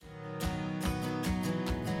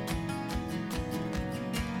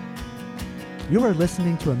You are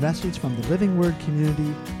listening to a message from the Living Word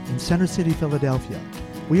community in Center City, Philadelphia.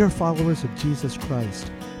 We are followers of Jesus Christ,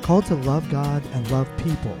 called to love God and love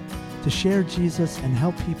people, to share Jesus and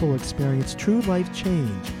help people experience true life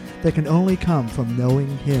change that can only come from knowing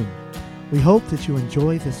Him. We hope that you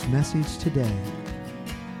enjoy this message today.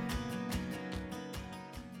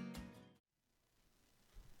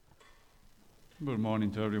 Good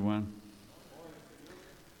morning to everyone.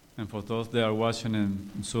 And for those that are watching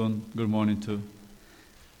and soon, good morning too.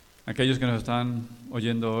 Aquellos que nos están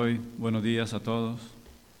oyendo hoy, buenos días a todos.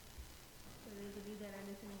 For those of you that are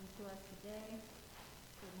listening to us today,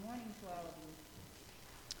 good morning to all of you.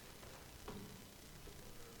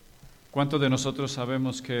 ¿Cuántos de nosotros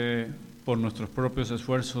sabemos que por nuestros propios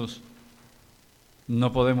esfuerzos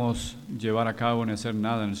no podemos llevar a cabo ni hacer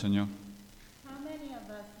nada en el Señor? How many of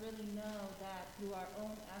us really know that through our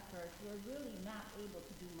own efforts, we're really not able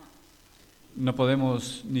to do much? No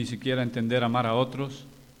podemos ni siquiera entender amar a otros,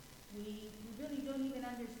 We really don't even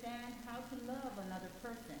understand how to love another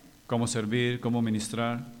person, cómo servir, cómo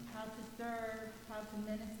ministrar. how to serve, how to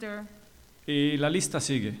minister, Y la lista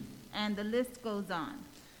sigue. and the list goes on.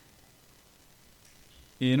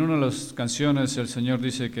 Y en una de las canciones el Señor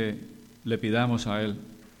dice que le pidamos a Él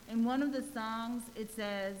In one of the songs, it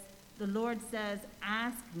says, the Lord says,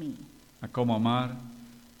 ask me a cómo amar,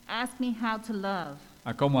 how to love,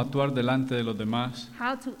 a cómo actuar delante de los demás,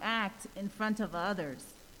 how to act in front of others.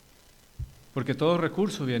 porque todo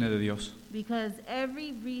recurso viene de Dios Because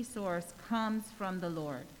every resource comes from the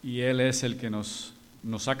Lord. y Él es el que nos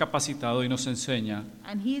ha capacitado y nos enseña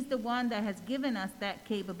And He's the one that has given us that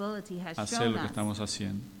capability, has a hacer shown lo que us estamos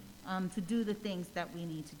haciendo. to do the things that we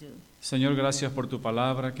need to do. Señor, gracias por tu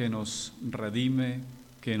palabra que nos redime,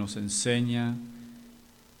 que nos enseña,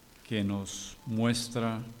 que nos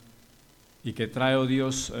muestra y que trae, oh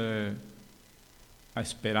Dios, a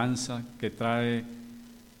esperanza, que trae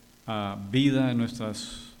a vida en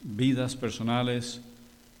nuestras vidas personales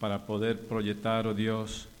para poder proyectar, oh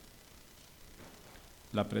Dios,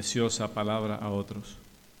 la preciosa palabra a otros.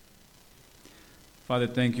 Father,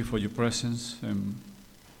 thank you for your presence.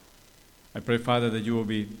 I pray, Father, that you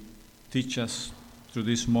will teach us through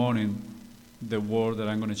this morning the word that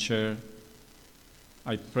I'm going to share.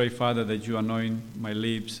 I pray, Father, that you anoint my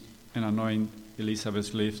lips and anoint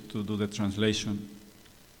Elizabeth's lips to do the translation.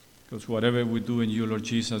 Because whatever we do in you, Lord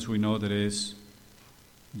Jesus, we know that is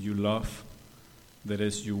you love, that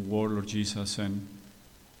is your word, Lord Jesus, and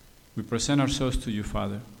we present ourselves to you,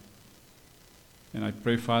 Father. And I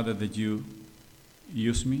pray, Father, that you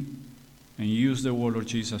use me and use the word, Lord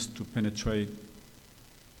Jesus, to penetrate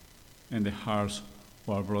in the hearts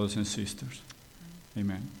of our brothers and sisters.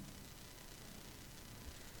 Amen.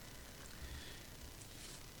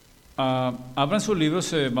 Abran sus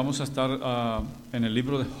libros, vamos a estar en el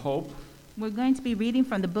libro de Job We're going to be reading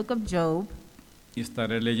from the book of Job, y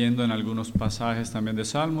estaré leyendo en algunos pasajes también de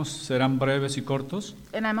Salmos. Serán breves y cortos.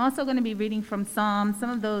 and I'm also going to be reading from Psalms. Some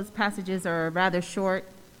of those passages are rather short.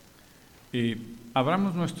 Y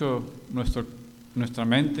abramos nuestra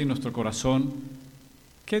mente y nuestro corazón.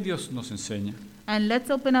 ¿Qué Dios nos enseña? And let's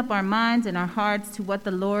open up our minds and our hearts to what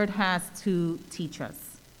the Lord has to teach us.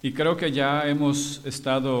 Y creo que ya hemos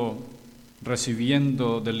estado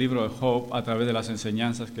recibiendo del libro de Job a través de las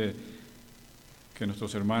enseñanzas que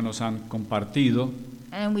nuestros hermanos han compartido.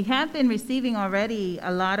 And we have been receiving already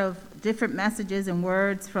a lot of different messages and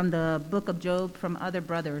words from the book of Job from other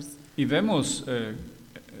brothers. Y vemos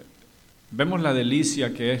la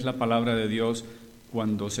delicia que es la palabra de Dios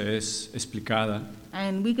cuando se es explicada.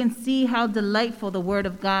 And we can see how delightful the word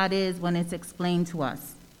of God is when it's explained to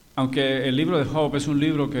us. Aunque el libro de Job es un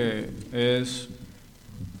libro que es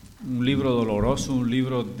un libro doloroso, un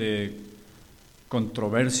libro de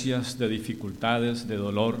controversias, de dificultades, de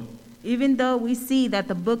dolor, Even though we see that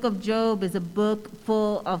the book of Job is a book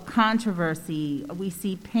full of controversy, we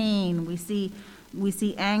see pain, we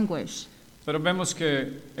see anguish. pero vemos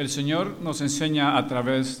que el Señor nos enseña a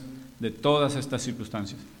través de todas estas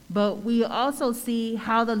circunstancias. But we also see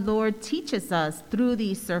how the Lord teaches us through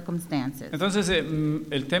these circumstances. Entonces,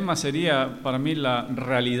 el tema sería para mí la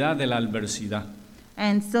realidad de la adversidad.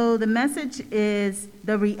 And so the message is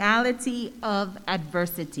the reality of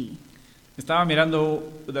adversity. Estaba mirando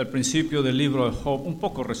al principio del libro de Job, un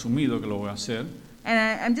poco resumido que lo voy a hacer,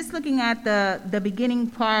 And I'm just looking at the beginning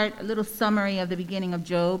part, a little summary of the beginning of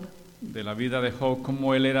Job, de la vida de Job,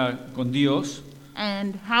 cómo él era con Dios,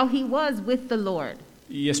 and how he was with the Lord.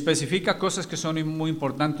 y especifica cosas que son muy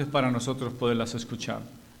importantes para nosotros poderlas escuchar.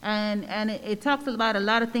 And it talks about a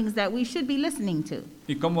lot of things that we should be listening to.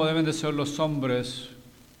 Y cómo deben de ser los hombres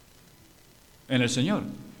en el Señor.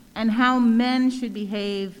 and how men should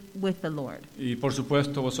behave with the Lord. Y por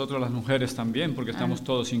supuesto vosotros las mujeres también, porque estamos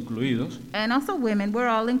todos incluidos. And also women, we're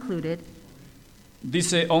all included.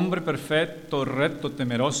 Dice, hombre perfecto, recto,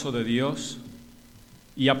 temeroso de Dios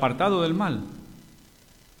y apartado del mal.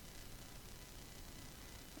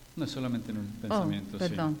 No es solamente en un pensamiento,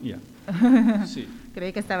 perdón. sí. Yeah. Sí.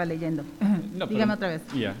 Creí que estaba leyendo. No, Dígame otra vez.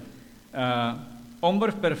 Yeah.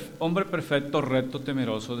 Hombre perfecto, recto,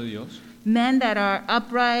 temeroso de Dios Men that are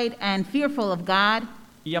upright and fearful of God,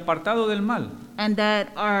 y apartado del mal. and that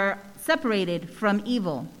are separated from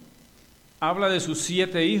evil. Habla de sus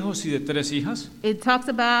 7 hijos y de 3 hijas. It talks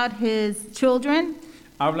about his children.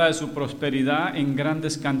 Habla de su prosperidad en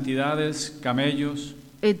grandes cantidades, camellos.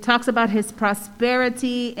 It talks about his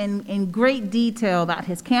prosperity in great detail, about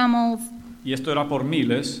his camels, Y esto era por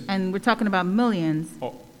miles. and we're talking about millions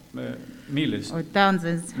Miles. or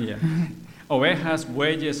thousands. Yeah. Ovejas,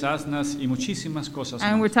 bueyes, asnas y muchísimas cosas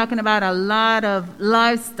And we're más. talking about a lot of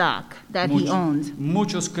livestock that he owned.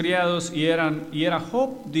 Muchos criados y era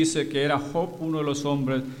Job, dice que era Job uno de los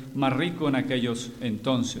hombres más ricos en aquellos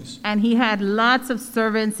entonces. And he had lots of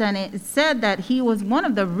servants, and it said that he was one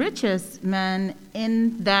of the richest men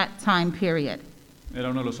in that time period. Era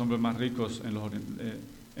uno de los hombres más ricos en los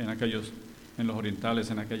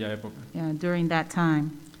orientales en aquella época. Yeah, during that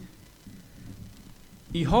time.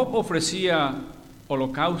 Y Job ofrecía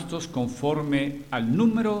holocaustos conforme al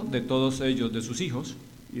número de todos ellos, de sus hijos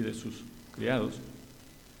y de sus criados.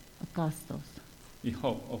 Augustus. Y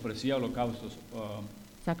Job ofrecía holocaustos,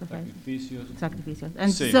 Sacrifice. sacrificios. Sacrificios.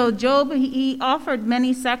 And Sí. so Job, he offered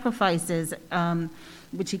many sacrifices,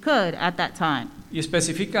 which he could at that time. Y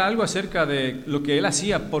especifica algo acerca de lo que él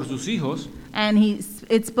hacía por sus hijos, And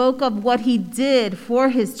it spoke of what he did for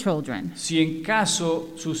his children. si en caso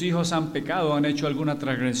sus hijos han pecado, han hecho alguna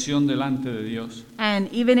transgresión delante de Dios. And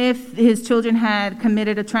even if his children had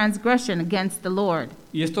committed a transgression against the Lord.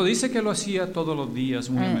 Y esto dice que lo hacía todos los días,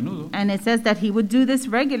 muy a menudo. And it says that he would do this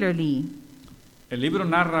regularly. El libro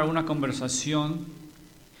narra una conversación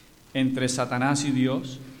entre Satanás y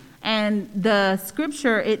Dios, And the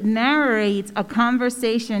scripture, it narrates a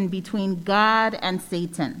conversation between God and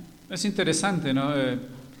Satan. Es interesante, ¿no?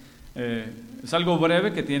 Es algo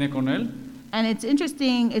breve que tiene con él. And it's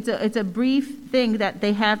interesting, it's a brief thing that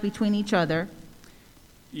they have between each other.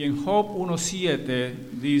 Y en Job 1:7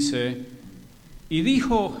 dice, y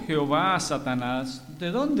dijo Jehová a Satanás,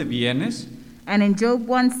 ¿de dónde vienes? And in Job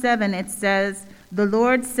 1:7 it says, the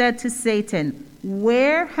Lord said to Satan,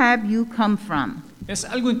 where have you come from? Es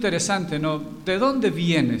algo interesante, ¿no? ¿De dónde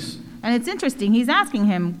vienes? And it's interesting, he's asking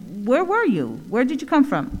him, where were you? Where did you come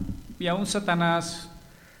from? Y aún Satanás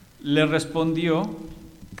le respondió,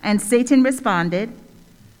 And Satan responded,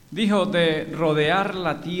 dijo, de rodear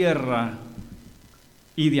la tierra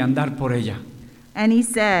y de andar por ella. and he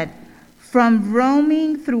said, from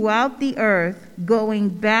roaming throughout the earth, going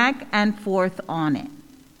back and forth on it.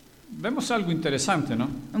 Vemos algo interesante, ¿no?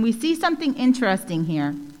 And we see something interesting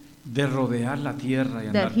here, De rodear la tierra y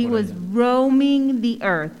andar that he por was ella. roaming the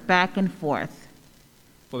earth back and forth.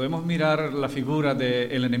 Podemos mirar la figura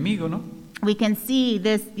del enemigo, ¿no? We can see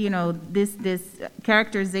this, this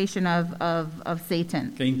characterization of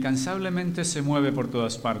Satan, Que incansablemente se mueve por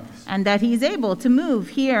todas partes. and that he's able to move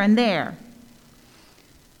here and there.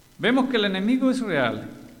 Vemos que el enemigo es real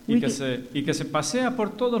y We que se pasea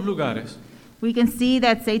por todos lugares. We can see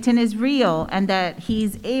that Satan is real and that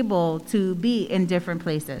he's able to be in different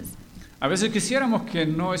places. A veces quisiéramos que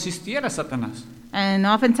no existiera Satanás, And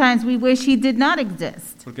oftentimes we wish he did not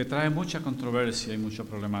exist, porque trae mucha controversia y mucha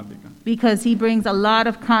problemática. because he brings a lot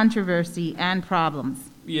of controversy and problems.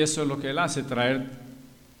 Y eso es lo que él hace,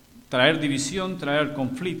 traer división, traer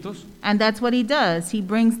conflictos, And that's what he does. He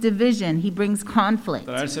brings division, he brings conflict,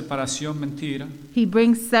 traer separación, mentira. he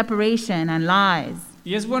brings separation and lies.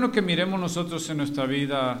 Y es bueno que miremos nosotros en nuestra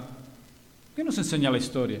vida, ¿qué nos enseña la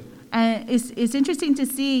historia? And it's interesting to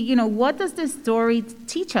see, what does this story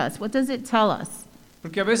teach us? What does it tell us?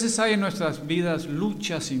 Porque a veces hay en nuestras vidas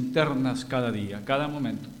luchas internas cada día, cada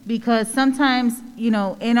momento. Because sometimes, in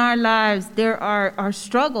our lives, there are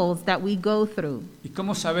struggles that we go through. ¿Y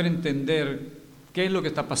cómo saber entender qué es lo que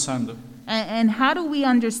está pasando? And how do we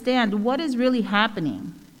understand what is really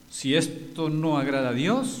happening? Si esto no agrada a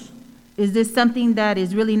Dios, Is this something that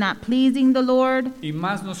is really not pleasing the Lord? y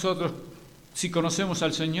más nosotros, si conocemos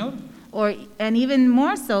al Señor, And even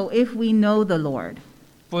more so if we know the Lord.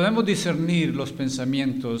 podemos discernir los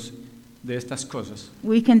pensamientos de estas cosas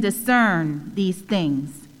We can discern these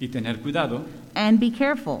things y tener cuidado, and be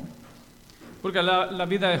careful. porque la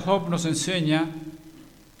vida de Job nos enseña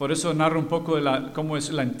Por eso narro un poco de cómo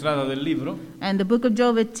es la entrada del libro. And the book of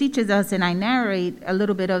Job, it teaches us, and I narrate a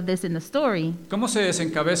little bit of this in the story, ¿Cómo se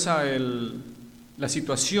desencabeza la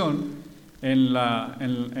situación en la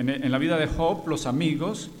vida de Job, los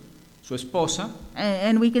amigos, su esposa?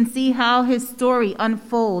 and we can see how his story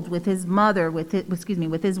unfolds with his mother, with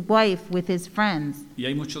his wife, with his friends. Y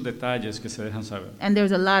hay muchos detalles que se dejan saber. And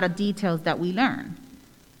there's a lot of details that we learn.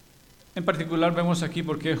 En particular vemos aquí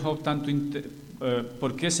por qué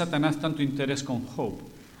por qué Satanás tanto interés con Job.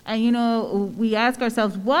 And we ask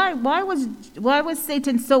ourselves, why was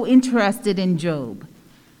Satan so interested in Job?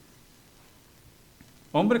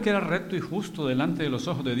 Hombre que era recto y justo delante de los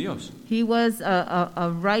ojos de Dios. He was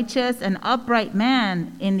a righteous and upright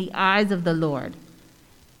man in the eyes of the Lord.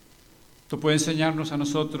 Esto puede enseñarnos a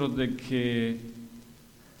nosotros de que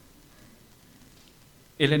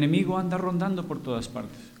el enemigo anda rondando por todas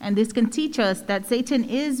partes. And this can teach us that Satan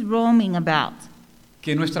is roaming about,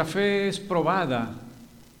 Que nuestra fe es probada,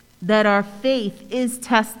 that our faith is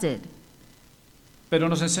tested. pero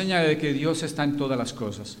nos enseña de que Dios está en todas las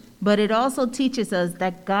cosas But it also teaches us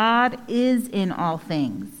that God is in all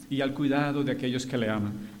things, y al cuidado de aquellos que le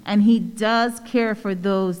aman. and He does care for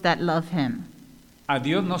those that love Him. A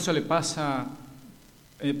Dios no se le pasa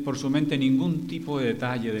por su mente ningún tipo de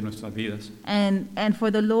detalle de nuestras vidas. And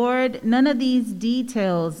for the Lord, none of these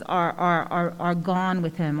details are gone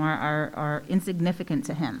with Him, are insignificant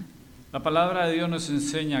to Him. La palabra de Dios nos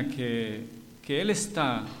enseña que Él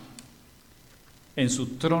está en su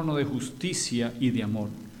trono de justicia y de amor.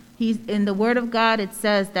 In the Word of God, it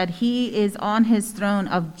says that He is on His throne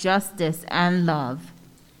of justice and love.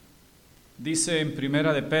 Dice en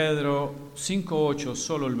Primera de Pedro 5:8,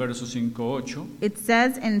 solo el verso 5:8, It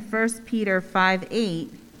says in 1 Peter 5:8,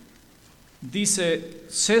 dice,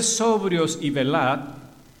 sed sobrios y velad,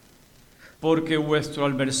 porque vuestro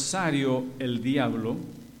adversario, el diablo,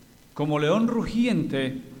 como león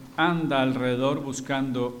rugiente, anda alrededor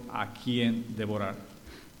buscando a quien devorar.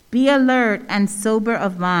 be alert and sober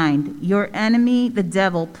of mind. Your enemy, the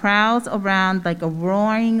devil, prowls around like a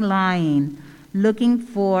roaring lion, looking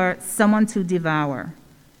for someone to devour.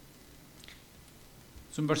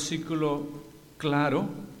 Es un versículo claro.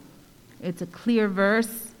 It's a clear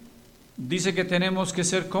verse. Dice que tenemos que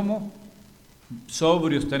ser como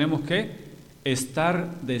sobrios, tenemos que estar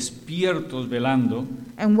despiertos velando,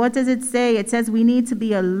 And what does it say? It says we need to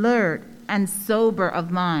be alert and sober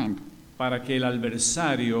of mind. para que el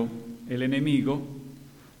adversario, el enemigo,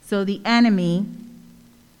 So the enemy,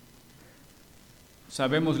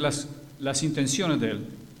 sabemos las intenciones de él.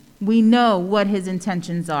 we know what his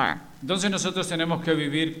intentions are. Entonces nosotros tenemos que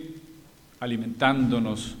vivir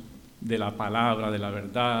alimentándonos de la palabra, de la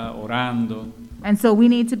verdad, orando, And so we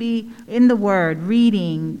need to be in the Word,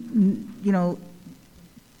 reading,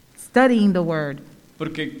 studying the Word.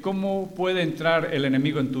 porque ¿cómo puede entrar el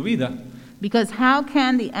enemigo en tu vida? Because how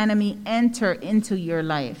can the enemy enter into your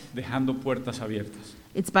life? Dejando puertas abiertas.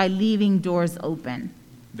 It's by leaving doors open.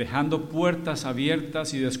 Dejando puertas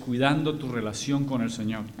abiertas y descuidando tu relación con el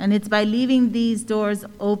Señor. And it's by leaving these doors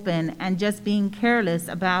open and just being careless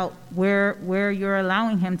about where you're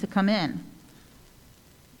allowing him to come in.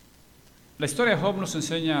 La historia de Job nos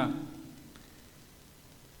enseña,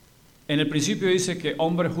 en el principio dice que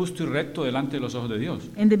hombre justo y recto delante de los ojos de Dios.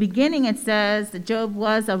 In the beginning, it says that Job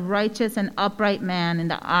was a righteous and upright man in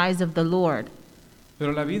the eyes of the Lord.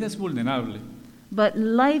 Pero la vida es vulnerable. But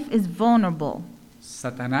life is vulnerable.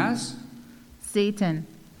 Satanás Satan,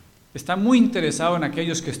 está muy interesado en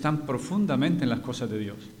aquellos que están profundamente en las cosas de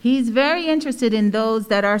Dios, he's very interested in those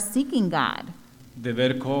that are seeking God, de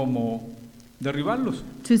ver cómo derribarlos.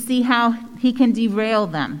 to see how he can derail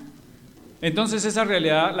them. Entonces esa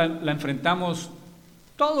realidad la enfrentamos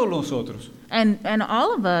todos nosotros. And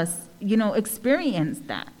all of us, experience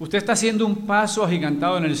that. Usted está haciendo un paso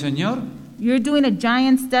agigantado en el Señor You're doing a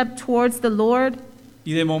giant step towards the Lord,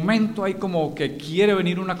 y de momento hay como que quiere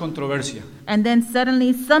venir una controversia. and then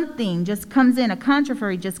suddenly something just comes in, a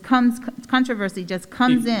controversy just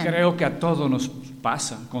comes Y in. creo que a todos nos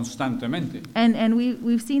pasa constantemente. And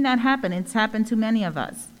we've seen that happen. It's happened to many of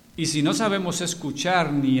us. Y si no sabemos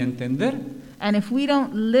escuchar ni entender, And if we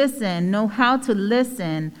don't know how to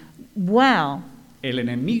listen well, el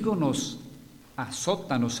enemigo nos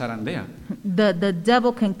azota, nos zarandea. the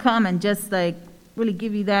devil can come and just really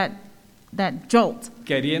give you that jolt.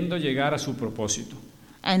 Queriendo llegar a su propósito.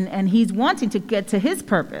 And he's wanting to get to his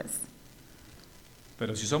purpose.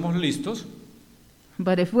 Pero si somos listos,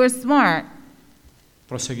 But if we're smart,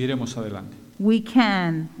 proseguiremos adelante. we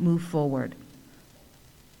can move forward.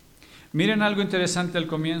 Miren algo interesante al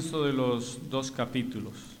comienzo de los dos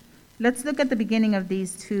capítulos. Let's look at the beginning of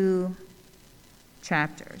these two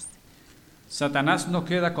chapters. Satanás no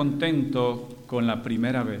queda contento con la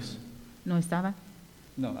primera vez. No estaba?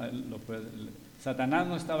 No, Satanás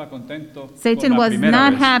no estaba contento con Satan la was primera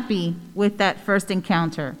not vez, happy with that first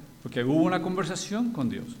encounter porque hubo una conversación con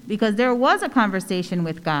Dios. because there was a conversation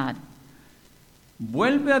with God.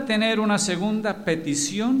 Vuelve a tener una segunda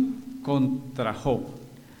petición contra Job.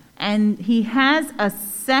 And he has a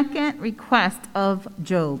second request of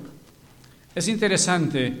Job. Es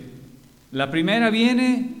interesante, la primera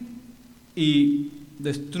viene y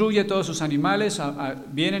destruye todos sus animales,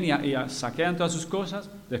 vienen y saquean todas sus cosas,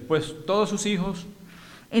 después todos sus hijos.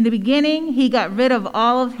 In the beginning, he got rid of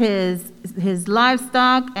all of his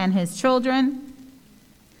livestock and his children.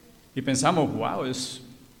 Y pensamos, wow, es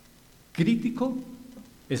crítico,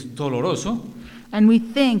 es doloroso, And we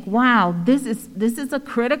think, wow, this is a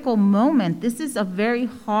critical moment. This is a very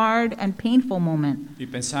hard and painful moment. y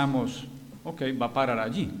pensamos, ok, va a parar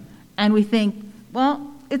allí. And we think,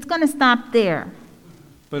 well, it's going to stop there.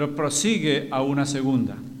 Pero prosigue a una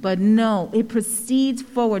segunda. But no, it proceeds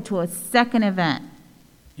forward to a second event.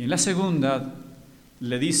 Y en la segunda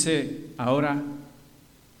le dice ahora,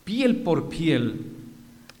 piel por piel,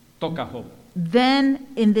 toca a Job. Then,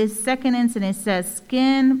 in this second incident, it says,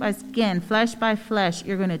 skin by skin, flesh by flesh,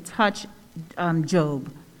 you're going to touch Job.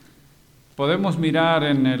 Podemos mirar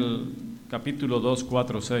en el capítulo 2,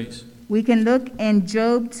 4, 6. We can look in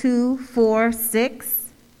Job 2, 4, 6.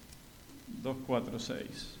 2, 4,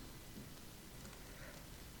 6.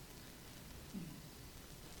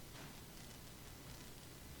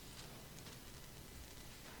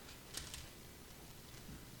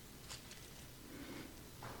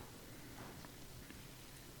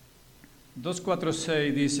 Dos, 4,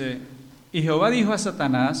 6 dice, y Jehová dijo a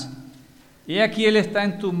Satanás, he aquí él está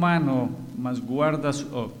en tu mano, mas guarda su...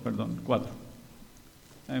 Oh, perdón, 4.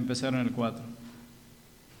 Empezaron el 4.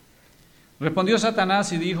 Respondió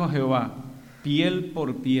Satanás y dijo a Jehová, piel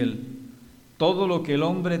por piel, todo lo que el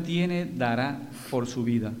hombre tiene dará por su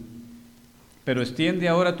vida. Pero extiende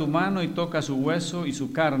ahora tu mano y toca su hueso y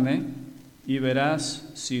su carne, y verás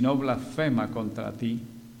si no blasfema contra ti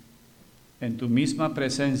en tu misma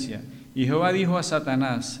presencia. Y Jehová dijo a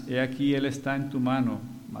Satanás, he aquí él está en tu mano,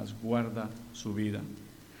 mas guarda su vida.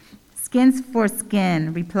 Skins for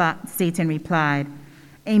skin, Satan replied.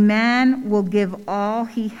 A man will give all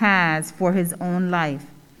he has for his own life.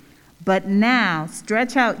 But now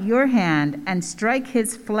stretch out your hand and strike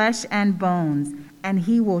his flesh and bones, and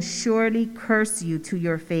he will surely curse you to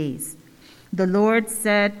your face. The Lord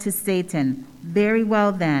said to Satan, very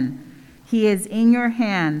well then, he is in your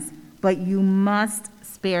hands, but you must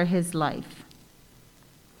spare his life.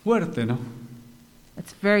 Fuerte, ¿no?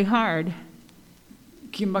 It's very hard.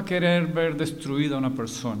 ¿Quién va a querer ver destruida a una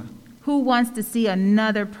persona? Who wants to see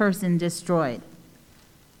another person destroyed?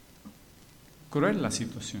 Cruel la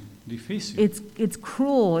situación, difícil. It's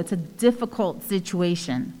cruel. It's a difficult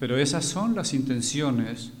situation. Pero esas son las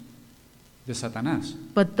intenciones de Satanás.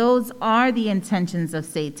 But those are the intentions of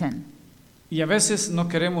Satan. Y a veces no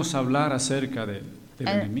queremos hablar acerca del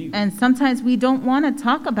enemigo. And sometimes we don't want to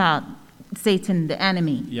talk about Satan, the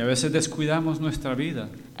enemy. Y a veces descuidamos nuestra vida.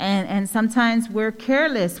 And sometimes we're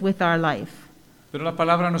careless with our life. Pero la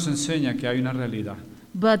palabra nos enseña que hay una realidad.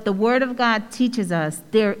 But the Word of God teaches us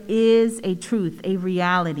there is a truth, a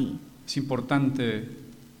reality. Es importante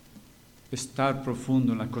estar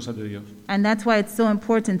profundo en las cosas de Dios. And that's why it's so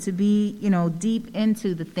important to be, deep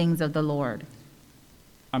into the things of the Lord.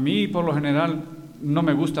 A mí, por lo general, no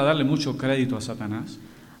me gusta darle mucho crédito a Satanás.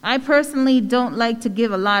 I personally don't like to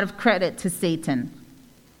give a lot of credit to Satan.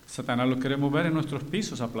 Satanás lo queremos ver en nuestros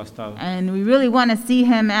pisos aplastados. And we really want to see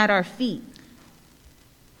him at our feet.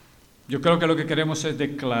 Yo creo que lo que queremos es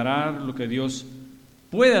declarar lo que Dios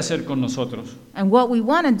puede hacer con nosotros. And what we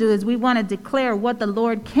want to do is we want to declare what the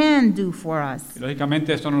Lord can do for us. Y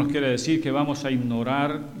lógicamente esto no nos quiere decir que vamos a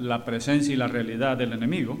ignorar la presencia y la realidad del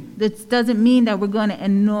enemigo. This doesn't mean that we're going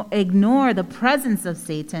to ignore the presence of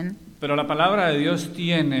Satan, Pero la palabra de Dios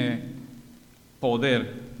tiene poder.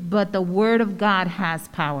 but the Word of God has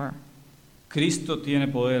power. Cristo tiene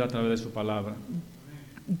poder a través de su palabra.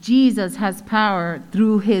 Jesus has power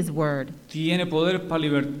through His Word. Tiene poder para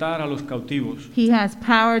libertar a los cautivos. He has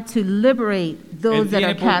power to liberate Él those that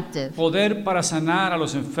are tiene captive. poder para sanar a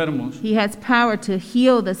los enfermos. He has power to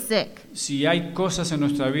heal the sick. Si hay cosas en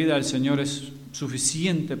nuestra vida, el Señor es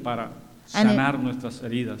suficiente para And sanar nuestras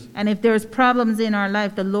heridas. And if there's problems in our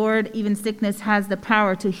life, the Lord, even sickness, has the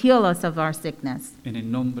power to heal us of our sickness. En el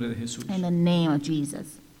nombre de Jesús. In the name of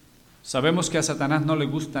Jesus. Sabemos que a Satanás no le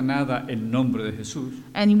gusta nada el nombre de Jesús,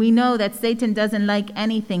 And we know that Satan doesn't like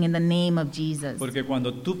anything in the name of Jesus. porque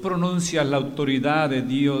cuando tú pronuncias la autoridad de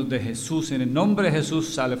Dios, de Jesús, en el nombre de Jesús,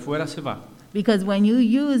 sale fuera, se va. Because when you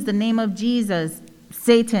use the name of Jesus,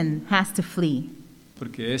 Satan has to flee.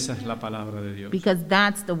 Porque esa es la palabra de Dios. Because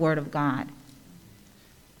that's the word of God.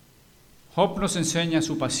 Job nos enseña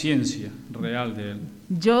su paciencia real de él.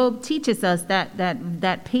 Job teaches us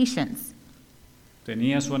that patience.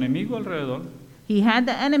 Tenía a su enemigo alrededor, He had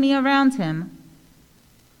the enemy around him.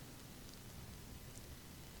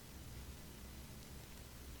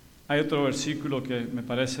 Hay otro versículo que me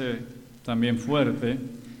parece también fuerte,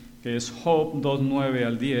 que es Job 2:9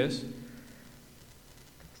 al 10.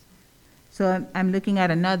 So I'm looking at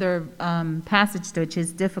another passage which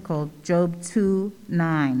is difficult, Job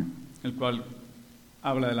 2:9, El cual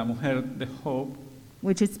habla de la mujer de Job,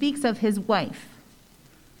 which it speaks of his wife.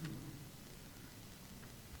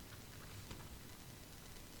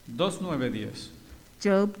 2:9-10.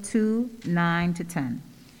 Job 2:9-10.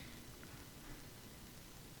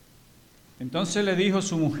 Entonces le dijo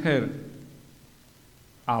su mujer,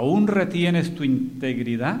 ¿aún retienes tu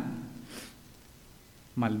integridad?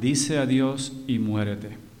 Maldice a Dios y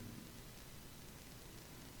muérete.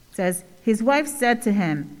 Says, his wife said to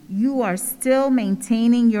him, "You are still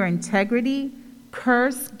maintaining your integrity?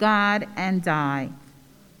 Curse God and die."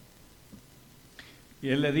 Y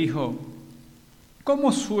él le dijo,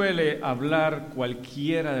 ¿cómo suele hablar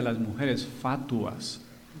cualquiera de las mujeres fatuas?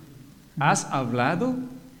 ¿Has hablado?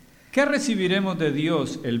 ¿Qué recibiremos de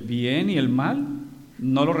Dios, el bien y el mal?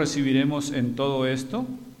 ¿No lo recibiremos en todo esto?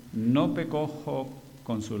 No pecó Job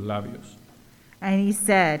con sus labios. And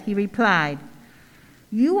he replied,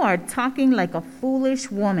 "You are talking like a foolish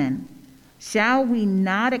woman. Shall we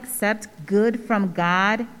not accept good from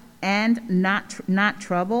God and not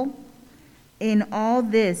trouble? In all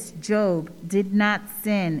this, Job did not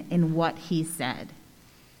sin in what he said."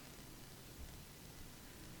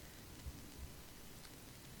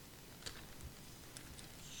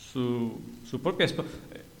 Su propia esposa.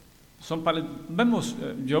 Vemos,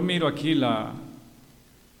 yo miro aquí la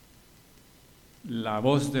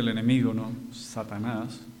voz del enemigo, ¿no?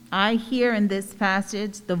 Satanás. I hear in this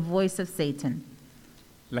passage the voice of Satan,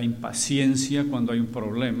 La impaciencia cuando hay un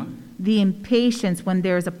problema. the impatience when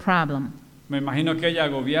there is a problem. Me imagino que ella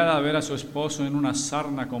agobiada de ver a su esposo en una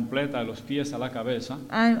sarna completa de los pies a la cabeza.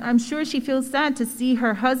 I'm sure she feels sad to see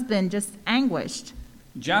her husband just anguished.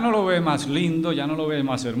 Ya no lo ve más lindo, ya no lo ve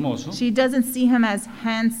más hermoso. She doesn't see him as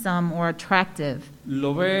handsome or attractive.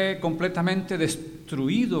 Lo ve completamente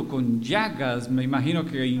destruido, con llagas. Me imagino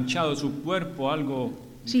que hinchado su cuerpo, algo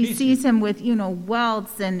She difícil. sees him with,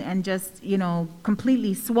 welts and just,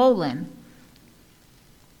 completely swollen.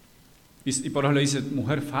 Y por eso le dice,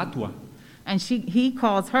 mujer fatua, And he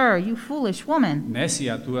calls her, "You foolish woman."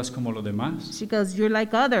 necia, tú eres como los demás. She goes, "You're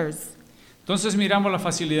like others." Entonces miramos la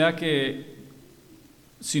facilidad que,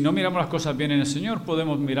 si no miramos las cosas bien en el Señor,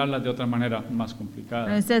 podemos mirarlas de otra manera más And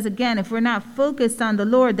complicada. it says again, if we're not focused on the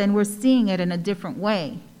Lord, then we're seeing it in a different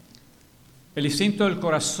way. El instinto del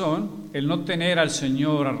corazón, el no tener al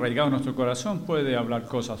Señor arraigado en nuestro corazón, puede hablar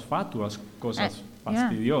cosas fatuas, cosas yeah.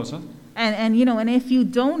 fastidiosas. And if you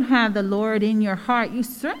don't have the Lord in your heart, you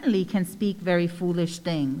certainly can speak very foolish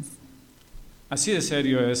things. Así de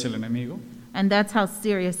serio es el enemigo. And that's how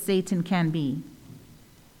serious Satan can be.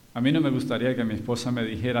 A mí no me gustaría que mi esposa me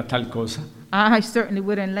dijera tal cosa, I certainly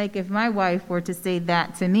wouldn't like if my wife were to say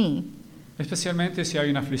that to me. especialmente si hay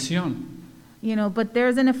una aflicción. But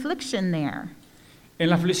there's an affliction there. En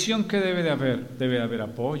la aflicción, ¿qué debe de haber? Debe de haber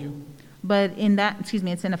apoyo, But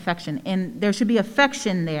it's an affection. And there should be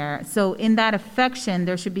affection there. So in that affection,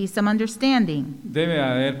 there should be some understanding. debe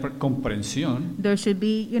haber comprensión, There should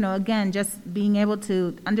be, again, just being able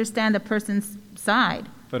to understand the person's side.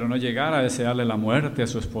 pero no llegar a desearle la muerte a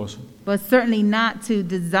su esposo. But certainly not to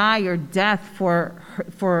desire death for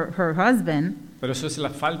her husband. Pero eso es la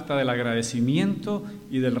falta del agradecimiento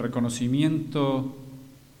y del reconocimiento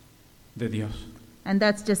de Dios. And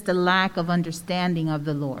that's just a lack of understanding of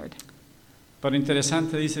the Lord. Pero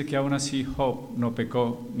interesante dice que aún así Job no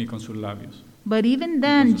pecó ni con sus labios. But even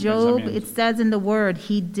then, sus Job, pensamientos. it says in the word,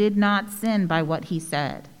 he did not sin by what he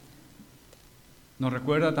said. Nos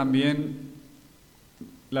recuerda también,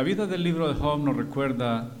 la vida del libro de Job nos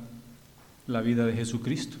recuerda la vida de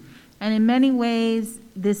Jesucristo. And in many ways,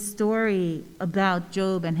 this story about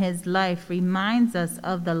Job and his life reminds us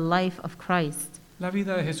of the life of Christ La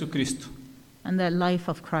vida de Jesucristo. and the life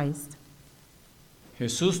of Christ.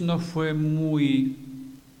 Jesús no fue muy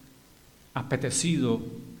apetecido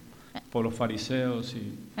por los fariseos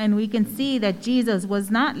y And we can see that Jesus was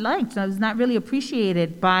not liked, was not really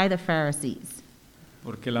appreciated by the Pharisees,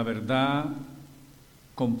 porque la verdad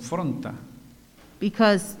confronta.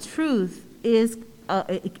 because truth is,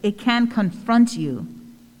 it can confront you.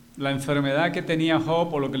 La enfermedad que tenía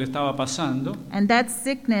Job o lo que le estaba pasando, And that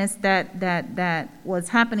sickness that was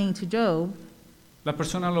happening to Job, las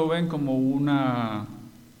personas lo ven como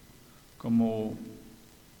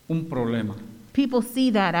un problema. people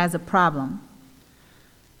see that as a problem.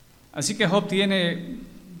 Así que Job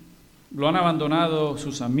lo han abandonado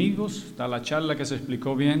sus amigos. Está la charla que se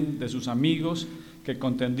explicó bien de sus amigos que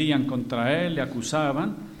contendían contra él, le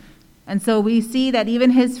acusaban. And so we see that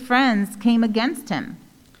even his friends came against him.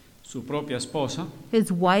 Su propia esposa.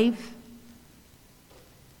 His wife.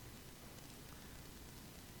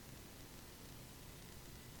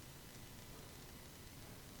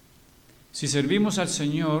 Si servimos al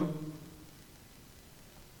Señor,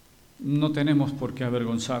 no tenemos por qué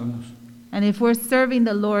avergonzarnos, And if we're serving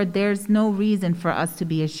the Lord, there's no reason for us to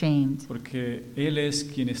be ashamed, porque Él es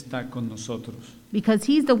quien está con nosotros. because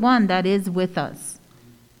he's the one that is with us.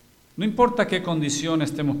 No importa qué condición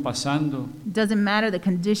estemos pasando, It doesn't matter the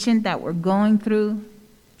condition that we're going through.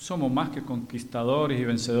 somos más que conquistadores y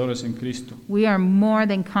vencedores en Cristo. We are more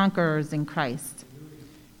than conquerors in Christ.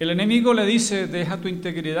 El enemigo le dice, deja tu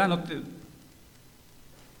integridad, no te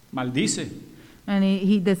maldice. And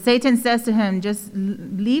the Satan says to him, just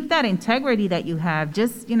leave that integrity that you have.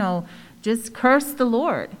 Just curse the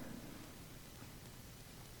Lord.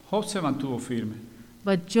 Job se mantuvo firme,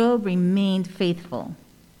 But Job remained faithful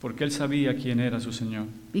porque él sabía quién era su Señor.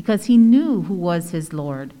 because he knew who was his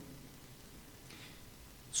Lord.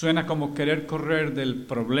 Suena como querer correr del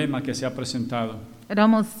problema que se ha presentado. It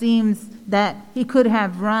almost seems that he could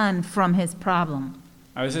have run from his problem.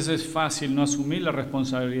 A veces es fácil no asumir la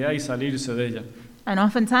responsabilidad y salirse de ella. And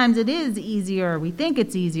oftentimes it is easier, we think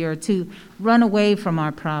it's easier to run away from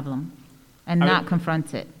our problem and A not ver-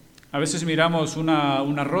 confront it. A veces miramos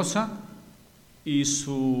una rosa y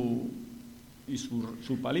su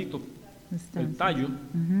palito, el tallo.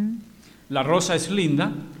 Mhm. La rosa es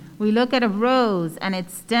linda, We look at a rose and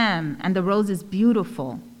its stem, and the rose is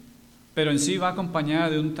beautiful. pero en sí va acompañada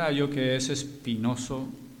de un tallo que es espinoso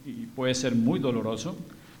y puede ser muy doloroso.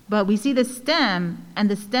 But we see the stem, and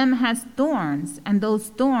the stem has thorns, and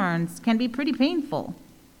those thorns can be pretty painful.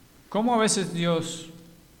 ¿Cómo a veces Dios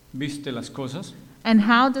viste las cosas? And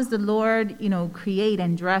how does the Lord, create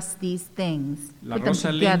and dress these things? La Put them rosa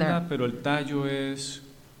es together. linda, pero el tallo es...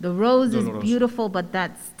 The rose is doloroso. beautiful, but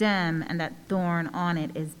that stem and that thorn on it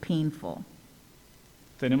is painful.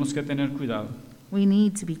 Tenemos que tener cuidado. We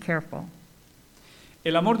need to be careful.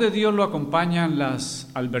 El amor de Dios lo acompañan las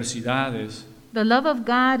adversidades, The love of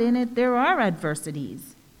God, in it, there are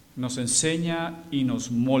adversities, nos enseña y nos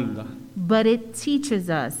molda. but it teaches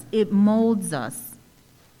us, it molds us.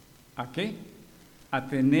 ¿A qué? A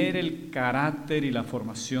tener el carácter y la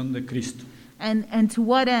formación de Cristo. And to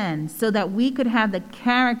what end? So that we could have the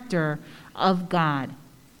character of God.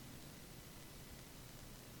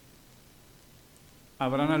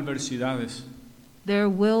 Habrán adversidades. There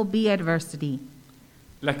will be adversity.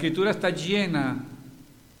 La Escritura está llena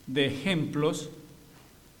de ejemplos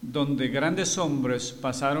donde grandes hombres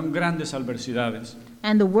pasaron grandes adversidades.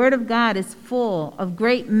 And the Word of God is full of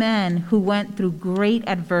great men who went through great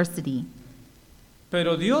adversity.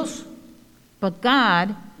 Pero Dios But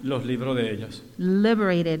God los libró de ellas.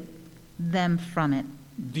 liberated them from it.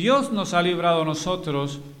 Dios nos ha librado a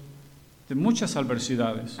nosotros de muchas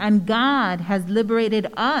adversidades. And God has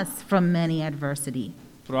liberated us from many adversity.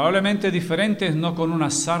 Probablemente diferentes, no con una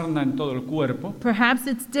sarna en todo el cuerpo, Perhaps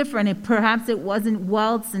it's different. Perhaps it wasn't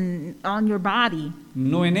welts on your body,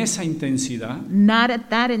 no en esa intensidad, not at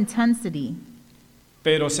that intensity.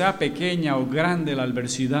 pero sea pequeña o grande la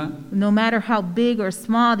adversidad, No matter how big or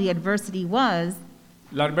small the adversity was,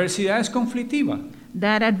 la adversidad es conflictiva,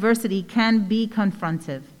 that adversity can be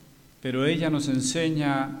confrontive. pero ella nos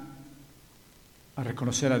enseña a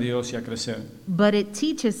reconocer a Dios y a crecer. But it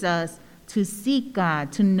teaches us to seek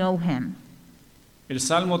God, to know Him. El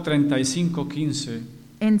Salmo 35:15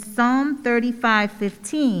 In Psalm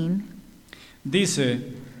 35:15, dice,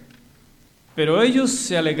 pero ellos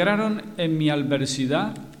se alegraron en mi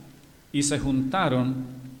adversidad y se juntaron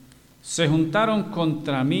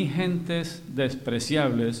contra mí gentes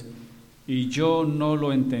despreciables, y yo no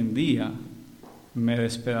lo entendía, me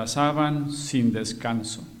despedazaban sin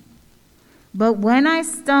descanso. but when I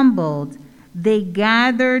stumbled, they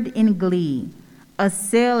gathered in glee.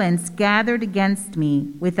 Assailants gathered against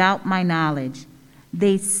me without my knowledge.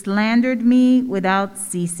 They slandered me without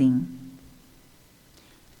ceasing.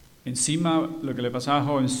 Encima, lo que le pasaba a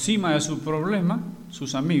Job, encima de su problema,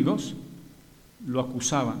 sus amigos lo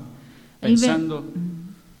acusaban, pensando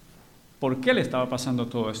por qué le estaba pasando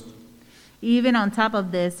todo esto. Even on top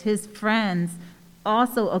of this, his friends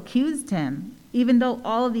also accused him, even though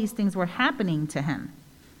all of these things were happening to him.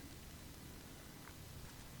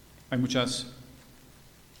 Hay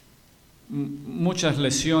muchas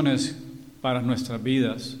lesiones para nuestras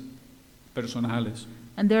vidas personales.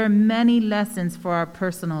 And there are many lessons for our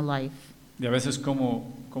personal life Y a veces cómo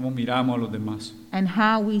miramos a los demás. and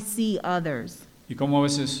how we see others. Y cómo a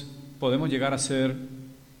veces podemos llegar a ser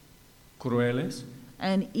crueles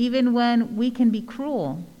And even when we can be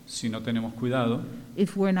cruel si no tenemos cuidado.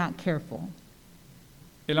 if we're not careful.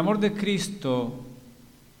 El amor de Cristo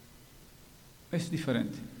es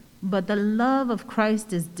diferente. But the love of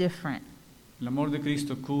Christ is different. El amor de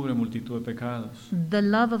Cristo cubre multitud de pecados. The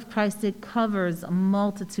love of Christ, it covers a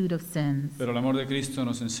multitude of sins. Pero el amor de Cristo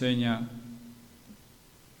nos enseña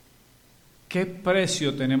qué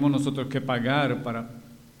precio tenemos nosotros que pagar para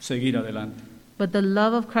seguir adelante. But the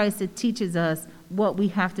love of Christ, it teaches us what we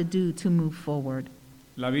have to do to move forward.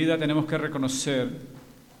 La vida tenemos que reconocer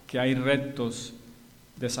que hay retos,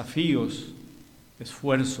 desafíos,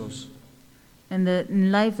 esfuerzos.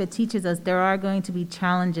 In life, it teaches us there are going to be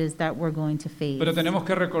challenges that we're going to face. Pero tenemos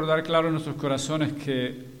que recordar claro en nuestros corazones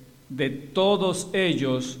que de todos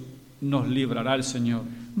ellos nos librará el Señor.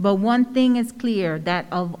 But one thing is clear, that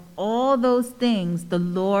of all those things, the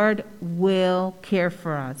Lord will care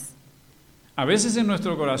for us. A veces en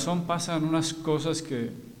nuestro corazón pasan unas cosas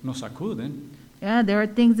que nos sacuden, Yeah, there are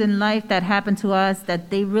things in life that happen to us that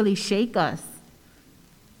they really shake us.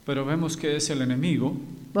 pero vemos que es el enemigo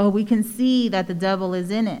But we can see that the devil is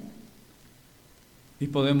in it. y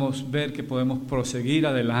podemos ver que podemos proseguir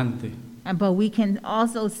adelante. But we can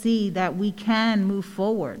also see that we can move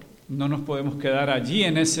forward. No nos podemos quedar allí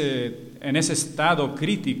en ese estado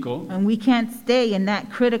crítico, And we can't stay in that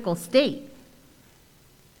critical state,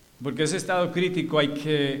 porque ese estado crítico hay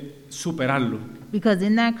que superarlo. because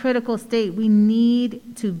in that critical state we need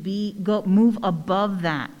to move above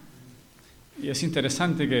that. Y es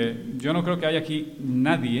interesante que yo no creo que haya aquí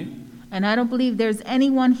nadie And I don't believe there's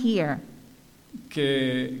anyone here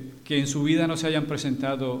que en su vida no se hayan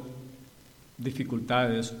presentado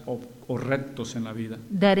dificultades o retos en la vida.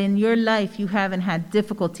 that in your life you haven't had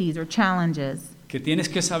difficulties or challenges, Que tienes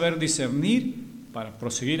que saber discernir para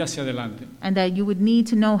proseguir hacia adelante. and that you would need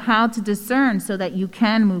to know how to discern so that you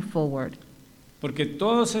can move forward. Porque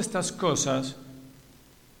todas estas cosas,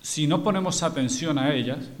 si no ponemos atención a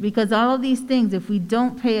ellas, Because all of these things, if we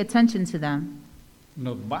don't pay attention to them,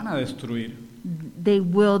 nos van a destruir, they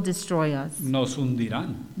will destroy us. nos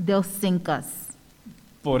hundirán. They'll sink us.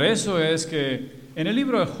 Por eso es que en el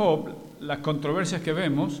libro de Job, las controversias que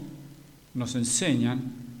vemos nos enseñan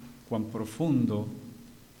cuán profundo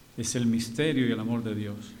es el misterio y el amor de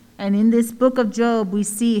Dios. And in this book of Job, we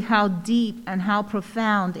see how deep and how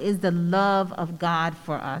profound is the love of God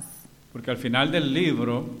for us. Porque al final del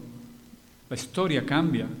libro, la historia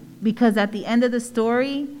cambia. Because at the end of the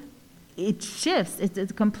story, it shifts. It's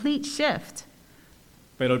a complete shift.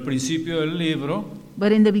 Pero al principio del libro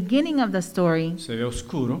But in the beginning of the story, se ve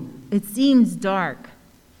oscuro, it seems dark.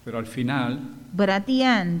 pero al final But at the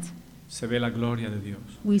end, se ve la gloria de Dios.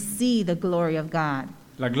 we see the glory of God.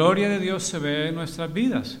 La gloria de Dios se ve en nuestras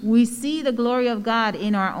vidas We see the glory of God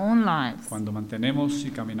in our own lives cuando mantenemos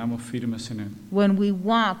y caminamos firmes en Él. when we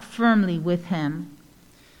walk firmly with Him.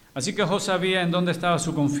 Así que Job sabía en dónde estaba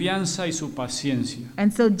su confianza y su paciencia.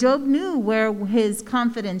 And so Job knew where his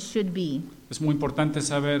confidence should be. Es muy importante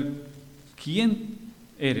saber quién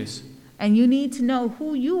eres, And you need to know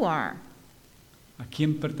who you are. a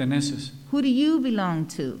quién perteneces. Who do you belong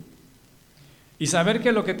to? Y saber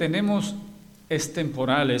que lo que tenemos es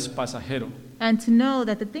temporal, es pasajero, And to know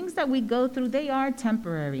that the things that we go through, they are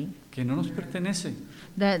temporary. que no nos pertenece.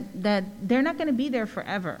 That they're not going to be there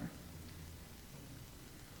forever.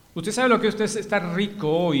 Usted sabe lo que usted está rico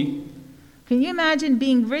hoy, Can you imagine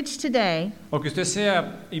being rich today? o que usted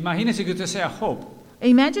sea, imagínese que usted sea Job,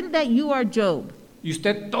 Imagine that you are Job y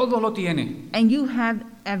usted todo lo tiene, and you have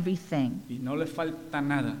everything y no le falta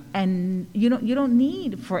nada. and you don't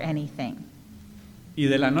need for anything. Y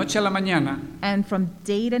de la noche a la mañana, And from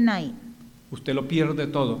day to night, usted lo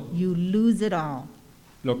pierde todo. you lose it all.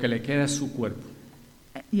 Lo que le queda es su cuerpo.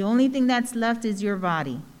 The only thing that's left is your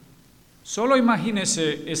body. Solo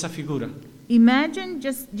imagínese esa figura. Imagine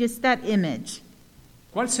just that image.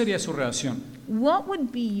 ¿Cuál sería su reacción? What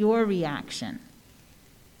would be your reaction?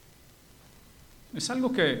 Es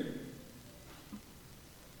algo que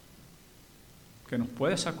nos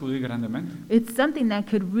puede sacudir grandemente. It's something that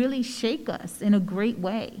could really shake us in a great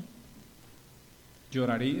way.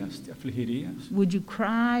 ¿Llorarías? ¿Te afligirías? Would you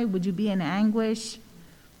cry? Would you be in anguish?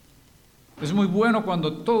 Es muy bueno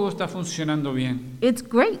cuando todo está funcionando bien, It's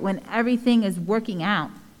great when everything is working out.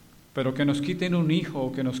 pero que nos quiten un hijo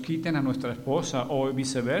o que nos quiten a nuestra esposa o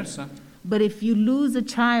viceversa, But if you lose a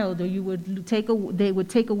child or they would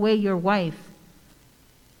take away your wife,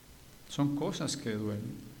 son cosas que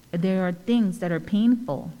duelen. there are things that are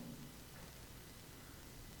painful.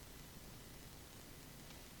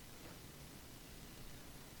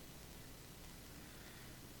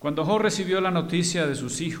 Cuando Job recibió la noticia de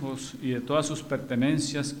sus hijos y de todas sus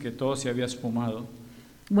pertenencias, que todo se había esfumado,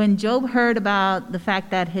 When Job heard about the fact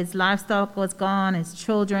that his livestock was gone, his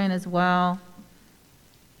children as well,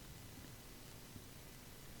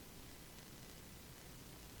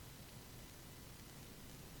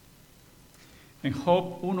 en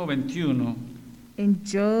Job 1:21, in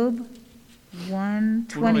Job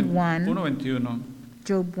 1:21, 1:21,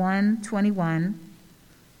 Job 1:21,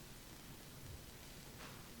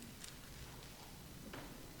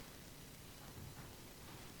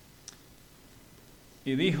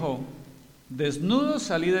 y dijo, desnudo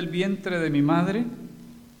salí del vientre de mi madre,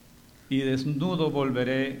 y desnudo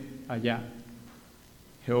volveré allá.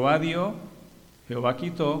 Jehová dio, Jehová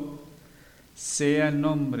quitó, sea el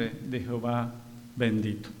nombre de Jehová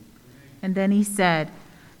bendito. and then he said,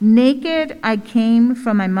 naked I came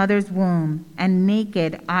from my mother's womb, and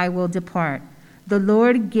naked I will depart. The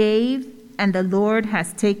Lord gave, and the Lord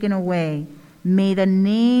has taken away. May the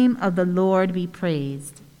name of the Lord be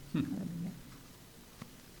praised.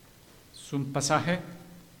 Es un pasaje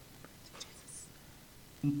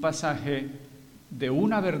de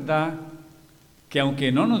una verdad que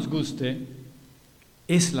aunque no nos guste,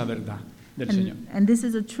 es la verdad del Señor. And this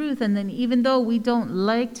is a truth, and then even though we don't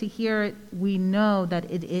like to hear it, we know that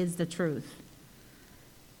it is the truth.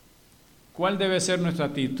 ¿Cuál debe ser nuestra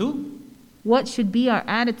actitud? What should be our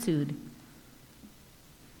attitude?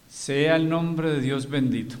 Sea el nombre de Dios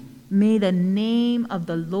bendito. May the name of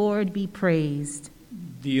the Lord be praised.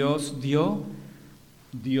 Dios dio,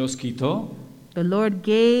 Dios quitó, The Lord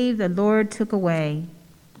gave, the Lord took away.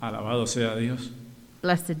 alabado sea Dios.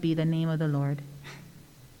 Blessed be the name of the Lord.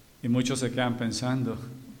 Y muchos se quedan pensando,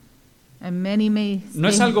 And many may no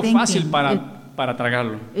es stay algo thinking, fácil para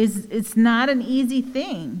tragarlo. it's not an easy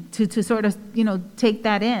thing to sort of, take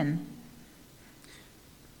that in.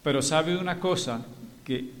 Pero sabe una cosa,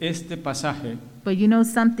 que este pasaje But you know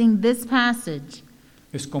something, this passage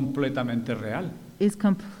es completamente real. is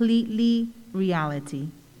completely reality.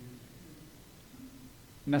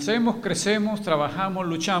 Nacemos, crecemos, trabajamos,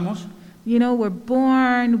 luchamos, We're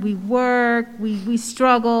born, we work, we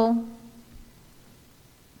struggle,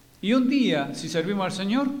 y un día, si servimos al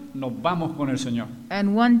Señor, nos vamos con el Señor.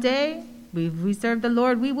 and one day, if we serve the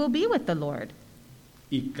Lord, we will be with the Lord.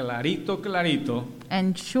 Y clarito, clarito,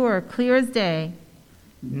 And sure, clear as day,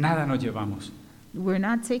 nada nos llevamos. we're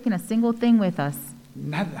not taking a single thing with us.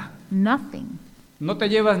 Nada. Nothing. No te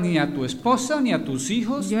llevas ni a tu esposa, ni a tus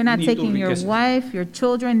hijos, You're not ni tus taking your riquezas. wife, your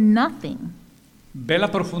children, nothing. Ve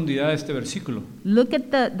la profundidad de este versículo. Look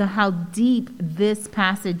at the how deep this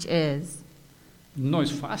passage is. No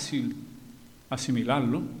es fácil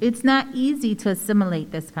asimilarlo, It's not easy to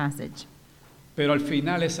assimilate this passage. pero al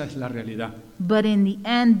final esa es la realidad. But in the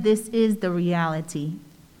end, this is the reality.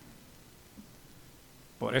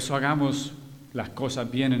 Por eso hagamos las cosas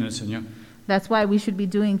bien en el Señor. That's why we should be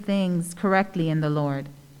doing things correctly in the Lord.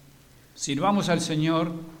 Sirvamos al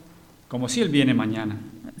Señor como si Él viene mañana.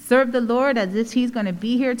 Serve the Lord as if He's going to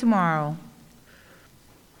be here tomorrow.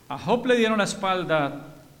 A Job le dieron la espalda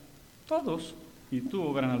todos y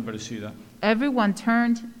tuvo gran adversidad. Everyone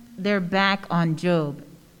turned their back on Job.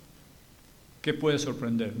 ¿Qué puede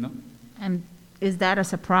sorprender, no? And is that a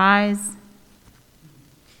surprise?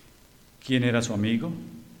 ¿Quién era su amigo?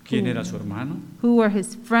 ¿Quién era su hermano? Who were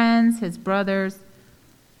his friends, his brothers?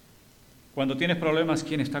 Cuando tienes problemas,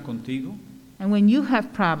 ¿quién está contigo? And when you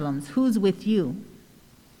have problems, who's with you?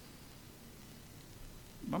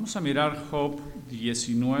 Vamos a mirar Job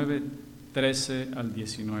 19, 13 al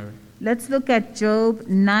 19. Let's look at Job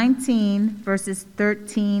 19, verses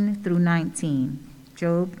 13 through 19.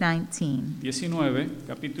 Job 19. 19,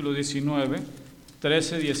 capítulo 19,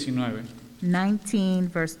 13, 19. 19,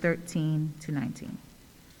 verse 13 to 19.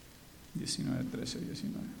 19, 13,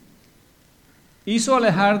 19. Hizo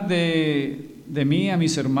alejar de mí a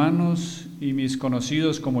mis hermanos, y mis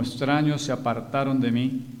conocidos como extraños se apartaron de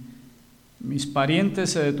mí. Mis parientes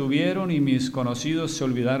se detuvieron y mis conocidos se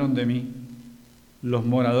olvidaron de mí. Los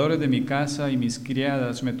moradores de mi casa y mis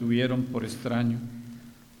criadas me tuvieron por extraño.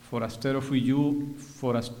 Forastero fui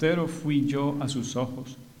yo a sus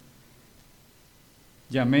ojos.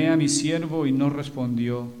 Llamé a mi siervo y no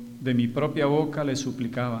respondió. De mi propia boca le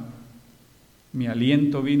suplicaba. Mi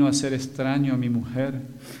aliento vino a ser extraño a mi mujer.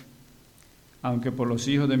 Aunque por los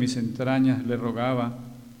hijos de mis entrañas le rogaba,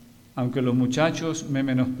 aunque los muchachos me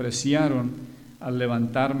menospreciaron, al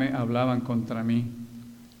levantarme hablaban contra mí.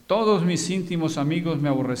 Todos mis íntimos amigos me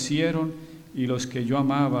aborrecieron y los que yo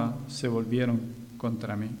amaba se volvieron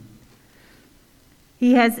contra mí.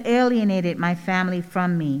 He has alienated my family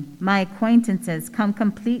from me. My acquaintances come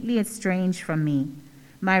completely estranged from me.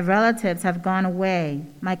 My relatives have gone away.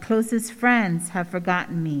 My closest friends have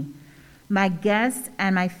forgotten me. My guests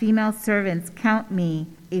and my female servants count me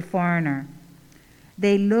a foreigner.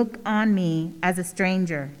 They look on me as a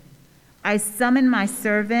stranger. I summon my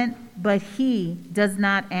servant, but he does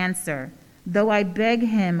not answer, though I beg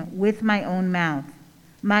him with my own mouth.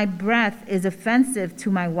 My breath is offensive to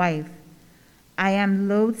my wife. I am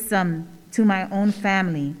loathsome to my own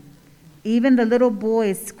family. Even the little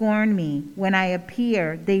boys scorn me. When I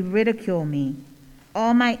appear, they ridicule me.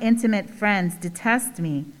 All my intimate friends detest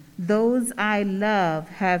me. Those I love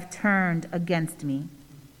have turned against me.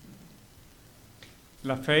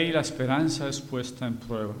 La fe y la esperanza es puesta en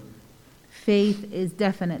prueba. Faith is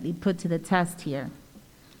definitely put to the test here.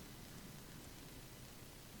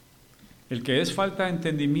 El que es falta de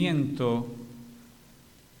entendimiento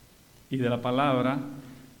y de la palabra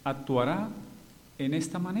actuará en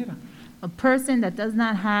esta manera. A person that does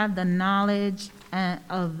not have the knowledge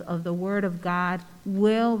of the Word of God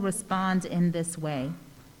will respond in this way.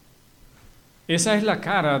 Esa es la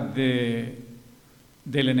cara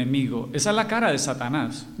del enemigo. Esa es la cara de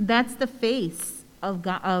Satanás. That's the face of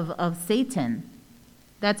God, of Satan.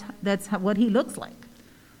 That's what he looks like.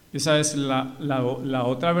 Esa es la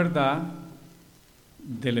otra verdad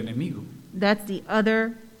del enemigo. That's the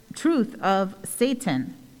other truth of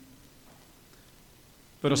Satan.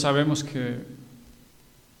 Pero sabemos que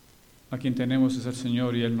a quien tenemos es el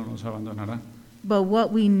Señor y Él no nos abandonará. But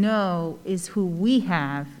what we know is who we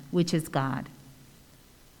have, which is God.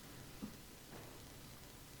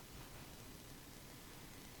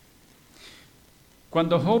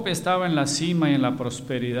 Cuando Job estaba en la cima y en la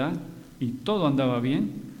prosperidad y todo andaba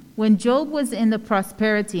bien, When Job was in the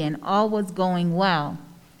prosperity and all was going well,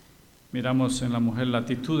 miramos en la mujer la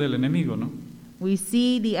actitud del enemigo, ¿no? we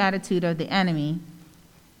see the attitude of the enemy,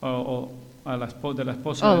 O a de la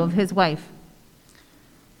esposa de of él, his wife.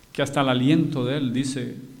 que hasta el aliento de él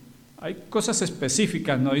dice, hay cosas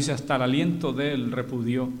específicas, no dice hasta el aliento de él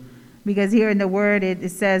repudió. Because here in the word it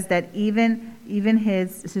says that even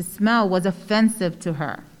his smell was offensive to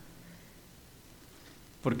her.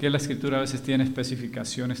 Porque la escritura a veces tiene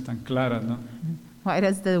especificaciones tan claras, ¿no? Why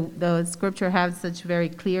does the scripture have such very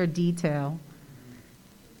clear detail?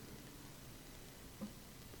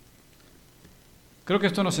 Creo que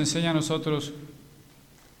esto nos enseña a nosotros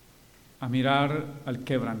a mirar al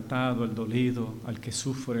quebrantado, al dolido, al que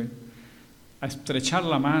sufre, a estrechar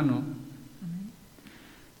la mano.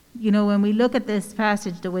 You know, when we look at this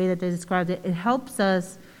passage, the way that they described it, it helps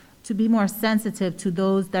us to be more sensitive to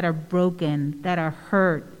those that are broken, that are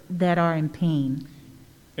hurt, that are in pain.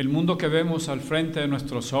 El mundo que vemos al frente de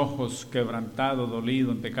nuestros ojos, quebrantado,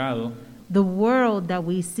 dolido, en pecado, The world that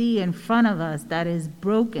we see in front of us that is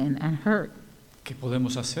broken and hurt, ¿qué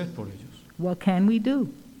podemos hacer por ellos? what can we do?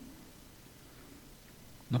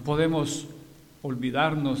 No podemos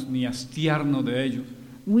olvidarnos ni hastiarnos de ellos.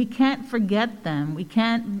 We can't forget them. We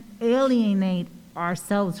can't alienate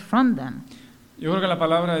ourselves from them. Yo creo que la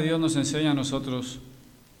palabra de Dios nos enseña a nosotros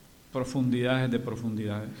profundidades de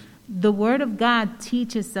profundidades. The Word of God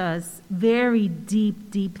teaches us very deep,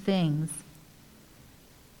 deep things.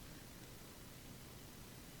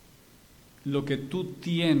 Lo que tú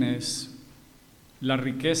tienes, las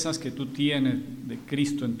riquezas que tú tienes de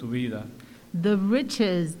Cristo en tu vida, The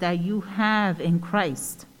riches that you have in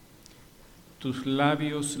Christ, tus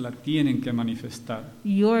labios la tienen que manifestar.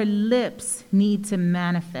 your lips need to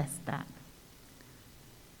manifest that.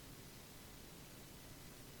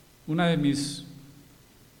 Una de mis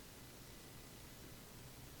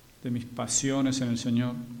pasiones en el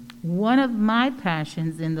Señor One of my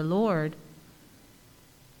passions in the Lord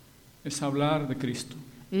es hablar de Cristo.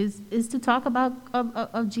 is to talk about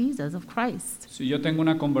of Jesus, of Christ. Si yo tengo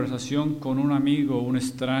una conversación con un amigo o un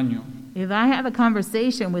extraño, If I have a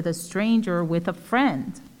conversation with a stranger or with a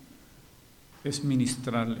friend, es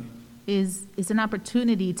ministrarle, is an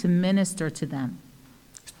opportunity to minister to them,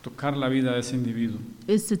 es tocar la vida de ese individuo.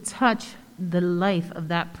 is to touch the life of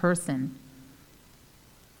that person.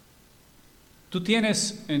 Tú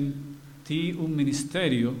tienes en ti un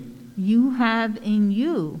ministerio, You have in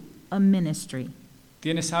you a ministry.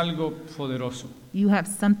 tienes algo poderoso. You have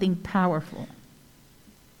something powerful.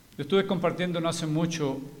 Yo estuve compartiendo no hace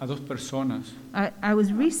mucho a 2 personas. I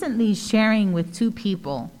was recently sharing with 2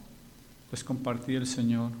 people, Les compartí el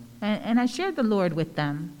Señor and I shared the Lord with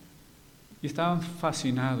them, y estaban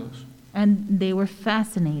fascinados. and they were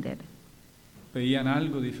fascinated. Veían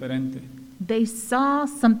algo diferente. They saw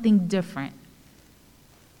something different.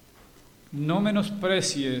 No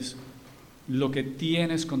menosprecies lo que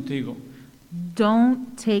tienes contigo.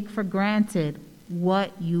 Don't take for granted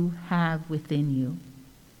what you have within you.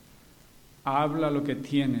 Habla lo que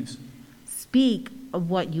tienes. Speak of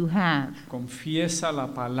what you have. Confiesa la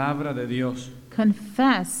palabra de Dios.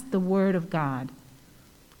 Confess the word of God.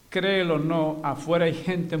 Créelo o no, afuera hay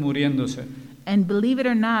gente muriéndose And believe it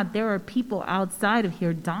or not, there are people outside of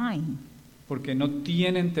here dying porque no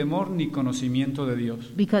tienen temor ni conocimiento de Dios.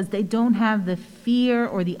 because they don't have the fear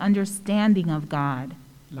or the understanding of God.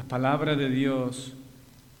 La palabra de Dios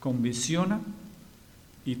convicciona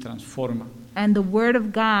y transforma. And the word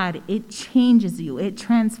of God, it changes you, it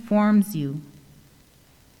transforms you.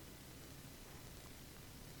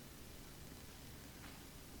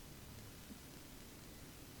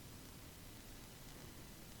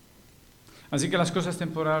 Así que las cosas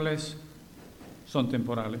temporales son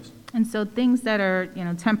temporales. And so things that are,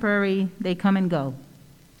 temporary, they come and go.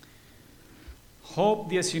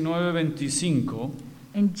 Job 19:25.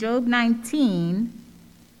 In Job 19,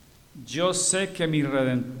 Yo sé que mi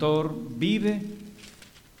Redentor vive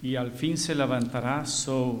y al fin se levantará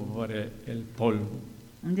sobre el polvo.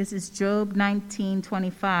 and this is Job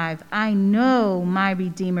 19:25, I know my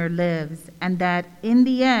Redeemer lives, and that in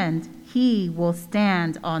the end he will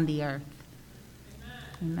stand on the earth.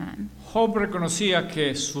 Amen. Job reconocía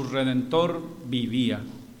que su Redentor vivía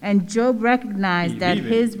And Job recognized Y that vive.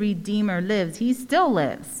 his Redeemer lives. He still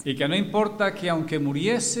lives. y que no importa que aunque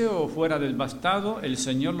muriese o fuera devastado, el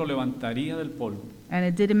Señor lo levantaría del polvo. And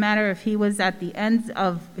it didn't matter if he was at the end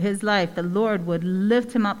of his life, the Lord would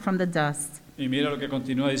lift him up from the dust. Y mira lo que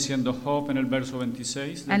continúa diciendo Job en el verso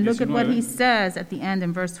 26 del And look at what he 19. says at the end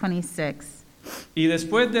in verse 26. Y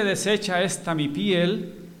después de deshecha esta mi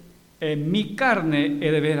piel, en mi carne he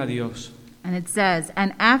de ver a Dios. And it says,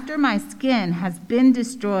 and after my skin has been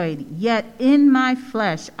destroyed, yet in my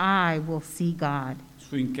flesh I will see God.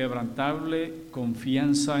 Su inquebrantable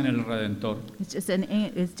confianza en el Redentor,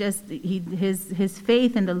 His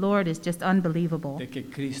faith in the Lord is just unbelievable. de que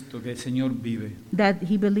Cristo, que el Señor vive. That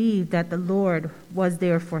he believed that the Lord was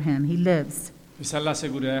there for him. He lives. Esa es la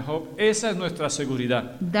seguridad de Job. Esa es nuestra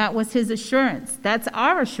seguridad, That was his assurance. That's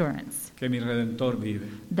our assurance, que mi Redentor vive.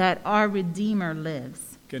 that our Redeemer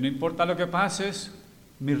lives. Que no importa lo que pases,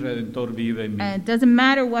 mi Redentor vive en mí. And it doesn't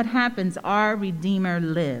matter what happens, our Redeemer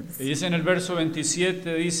lives. Y dice en el verso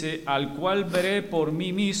 27, dice, al cual veré por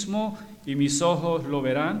mí mismo y mis ojos lo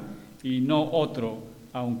verán y no otro,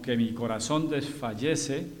 aunque mi corazón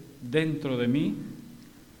desfallece dentro de mí.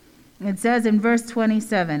 It says in verse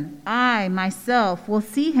 27, I myself will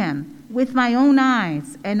see him with my own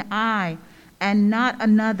eyes, and not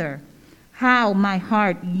another. How my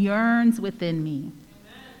heart yearns within me.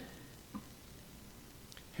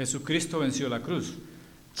 Jesucristo venció la cruz.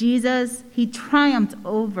 Jesus, he triumphed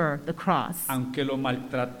over the cross. Aunque lo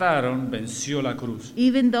maltrataron, venció la cruz.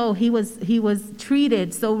 Even though he was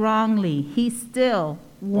treated so wrongly, he still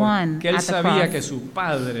won Porque él at the sabía que cross. su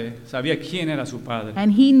padre, sabía quién era su padre.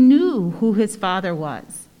 And he knew who his father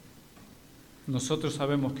was. Nosotros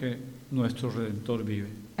sabemos que nuestro Redentor vive.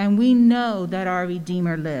 And we know that our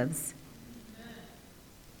Redeemer lives.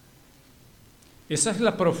 Esa es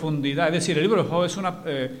la profundidad, es decir, el libro de Job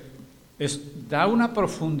da una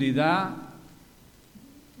profundidad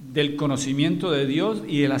del conocimiento de Dios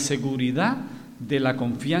y de la seguridad de la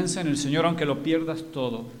confianza en el Señor, aunque lo pierdas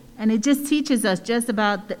todo. And it just teaches us just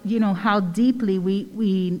about, how deeply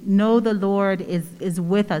we know the Lord is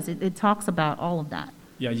with us. It talks about all of that.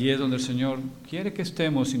 Y allí es donde el Señor quiere que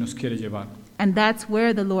estemos y nos quiere llevar. And that's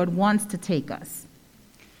where the Lord wants to take us.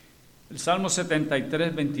 El Salmo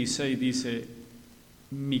 73, 26 dice,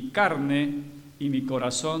 mi carne y mi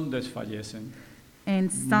corazón desfallecen,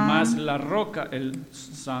 And mas la roca, el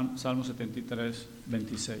Salmo 73,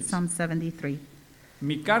 26. Psalm 73.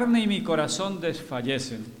 Mi carne y mi corazón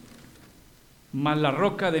desfallecen, mas la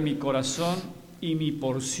roca de mi corazón y mi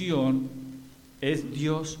porción es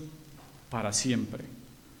Dios para siempre.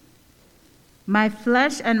 My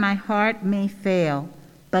flesh and my heart may fail,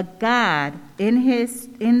 but God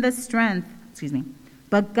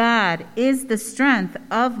but God is the strength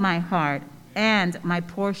of my heart and my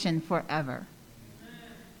portion forever.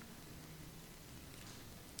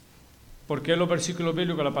 ¿Por qué los versículos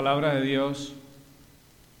bíblicos, la palabra de Dios,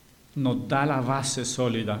 nos da la base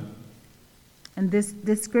sólida? And this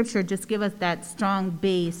scripture just gives us that strong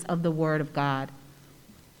base of the Word of God.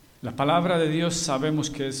 La palabra de Dios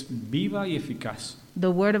sabemos que es viva y eficaz. The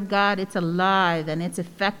Word of God, it's alive and it's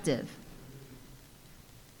effective.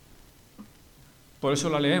 Por eso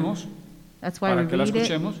la leemos, That's why we para que la read it.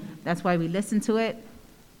 escuchemos, That's why we listen to it.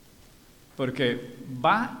 porque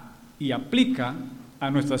va y aplica a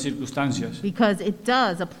nuestras circunstancias. Because it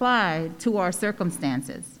does apply to our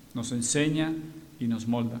circumstances. Nos enseña y nos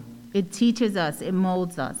molda. It teaches us, it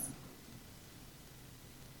molds us.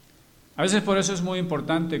 A veces por eso es muy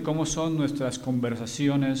importante cómo son nuestras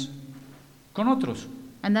conversaciones con otros.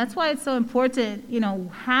 And that's why it's so important,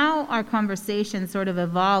 how our conversations sort of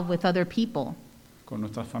evolve with other people, Con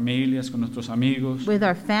nuestras familias, con nuestros amigos, with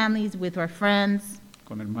our families, with our friends,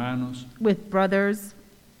 con hermanos. with brothers.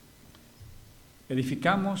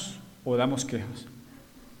 ¿Edificamos o damos quejas?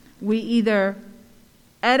 We either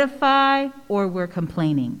edify or we're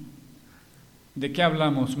complaining. ¿De qué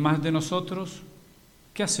hablamos? ¿Más de nosotros?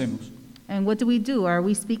 ¿Qué hacemos? And what do? Are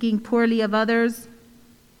we speaking poorly of others?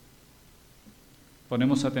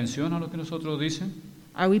 ¿Ponemos atención a lo que nosotros dicen?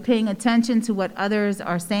 Are we paying attention to what others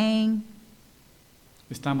are saying?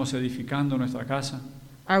 ¿Estamos edificando nuestra casa?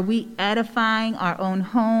 Are we edifying our own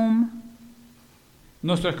home?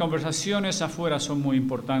 Nuestras conversaciones afuera son muy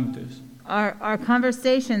importantes, Our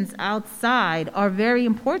conversations outside are very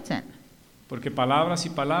important. porque palabras y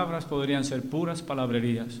palabras podrían ser puras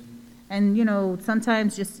palabrerías. And,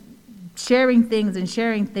 sometimes just sharing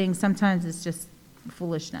things, sometimes it's just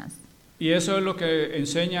foolishness. Y eso es lo que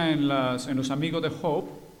enseña en los amigos de Job,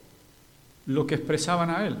 lo que expresaban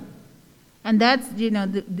a él. And that's,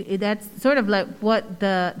 that's sort of like what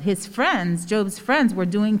his friends, Job's friends, were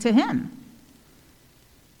doing to him.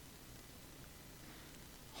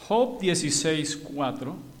 Job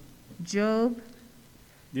 16:4. Job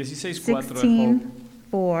 16:4 de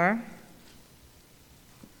Job.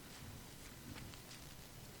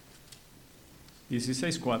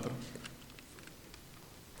 16:4.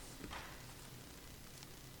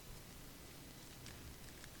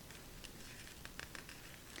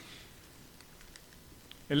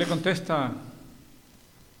 Él le contesta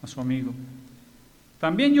a su amigo: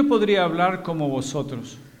 también yo podría hablar como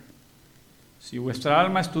vosotros. Si vuestra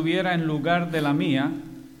alma estuviera en lugar de la mía,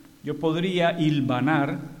 yo podría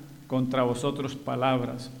hilvanar contra vosotros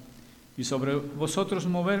palabras y sobre vosotros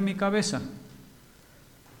mover mi cabeza.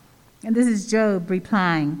 And this is Job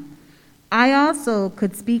replying, I also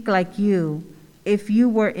could speak like you if you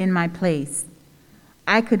were in my place.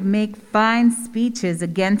 I could make fine speeches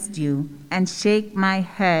against you and shake my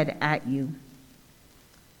head at you.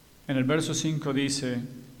 En el verso 5 dice: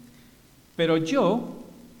 pero yo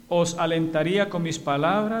os alentaría con mis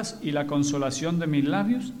palabras y la consolación de mis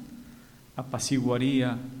labios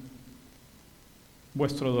apaciguaría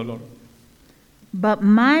vuestro dolor. But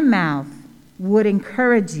my mouth would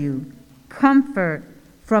encourage you, comfort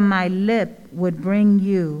from my lip would bring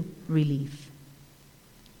you relief.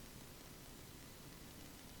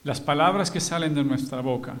 Las palabras que salen de nuestra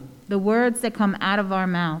boca The words that come out of our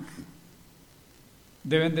mouth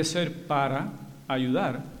deben de ser para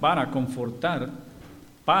ayudar, para confortar,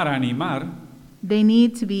 para animar, they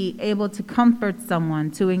need to be able to comfort someone,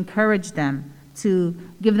 to encourage them, to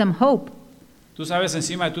give them hope. Tú sabes,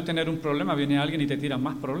 encima de tú tener un problema, viene alguien y te tira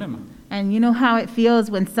más problemas. And you know how it feels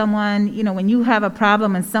when someone, when you have a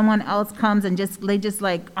problem and someone else comes and they just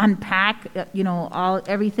like unpack,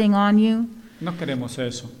 everything on you. No queremos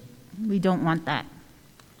eso. We don't want that.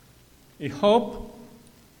 Y Job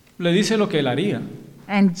le dice lo que él haría.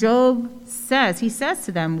 And Job says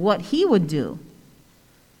to them what he would do.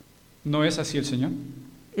 ¿No es así el Señor?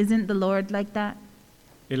 Isn't the Lord like that?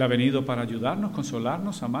 Él ha venido para ayudarnos,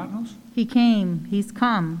 consolarnos, amarnos, He's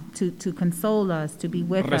come to console us, to be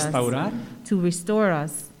with restaurar. us, to restore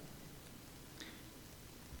us.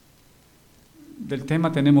 Del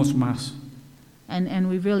tema tenemos más, And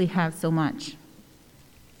we really have so much.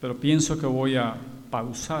 pero pienso que voy a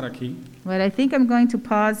pausar aquí But I think I'm going to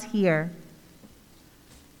pause here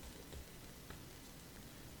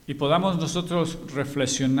y podamos nosotros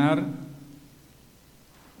reflexionar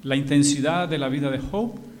la intensidad de la vida de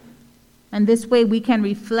Job and this way we can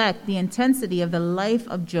reflect the intensity of the life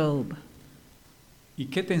of Job. y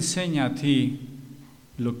qué te enseña a ti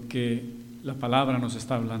lo que la palabra nos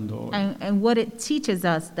está hablando hoy. And what it teaches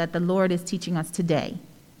us that the Lord is teaching us today.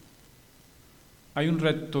 Hay un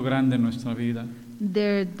reto grande en nuestra vida.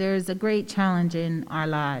 There's a great challenge in our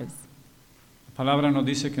lives. La palabra nos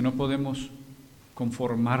dice que no podemos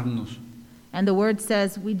conformarnos, And the word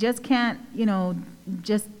says we just can't,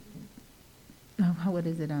 just, what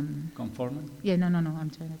is it? conforme. Yeah, no, I'm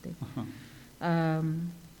trying to think. Ajá.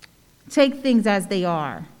 Take things as they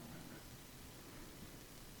are.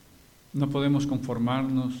 No podemos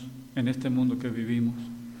conformarnos en este mundo que vivimos.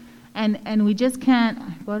 And we just can't,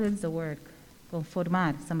 what is the word?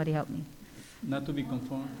 Conformar. Somebody help me. Not to be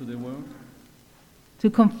conformed to the world, To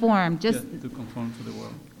conform, just to conform to the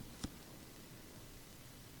world.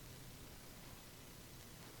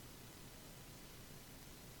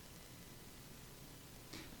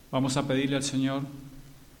 Vamos a pedirle al Señor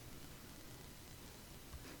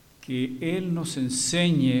que Él nos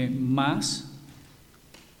enseñe más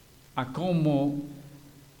a cómo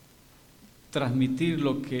transmitir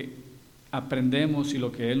lo que aprendemos y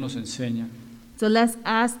lo que Él nos enseña. so let's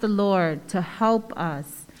ask the Lord to help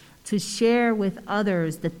us to share with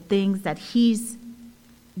others the things that He's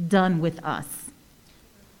done with us.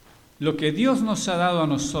 Lo que Dios nos ha dado a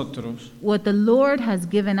nosotros What the Lord has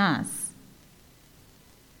given us,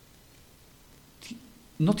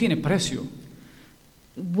 no tiene precio.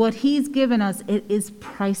 what He's given us, it is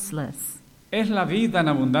priceless. Es la vida en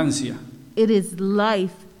abundancia. It is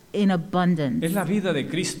life in abundance. Es la vida de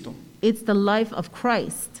Cristo. It's the life of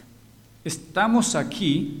Christ. Estamos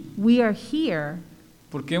aquí We are here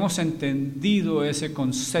porque hemos entendido ese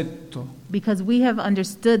concepto. because we have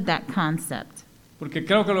understood that concept. Porque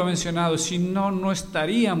creo que lo he mencionado, si no, no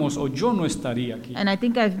estaríamos o yo no estaría aquí. And I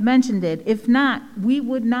think I've mentioned it. If not, we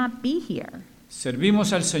would not be here.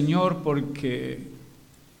 Servimos al Señor porque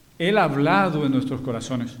Él ha hablado en nuestros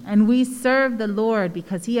corazones. And we serve the Lord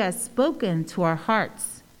because He has spoken to our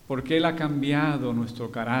hearts, Porque Él ha cambiado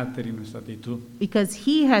nuestro carácter y nuestra actitud. because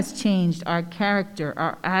He has changed our character,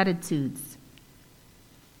 our attitudes.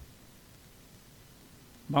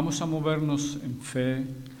 Vamos a movernos en fe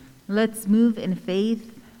Let's move in faith,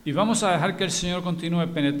 y vamos a dejar que el Señor continúe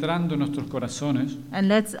penetrando en nuestros corazones. and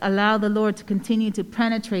let's allow the Lord to continue to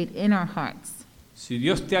penetrate in our hearts. Si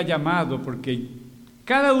Dios te ha llamado, porque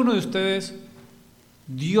cada uno de ustedes,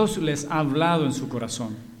 Dios les ha hablado en su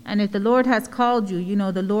corazón. And if the Lord has called you, you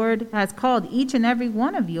know, the Lord has called each and every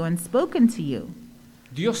one of you and spoken to you.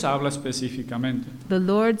 Dios habla específicamente. The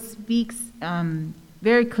Lord speaks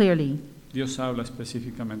very clearly. Dios habla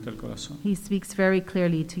específicamente al corazón. He speaks very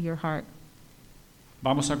clearly to your heart.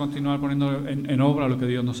 Vamos a continuar poniendo en obra lo que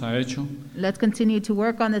Dios nos ha hecho. Let's continue to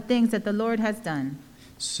work on the things that the Lord has done.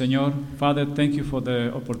 Señor, Father, thank you for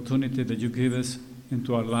the opportunity that you give us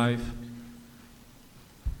into our life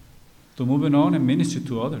to moving on and ministry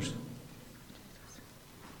to others.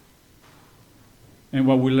 And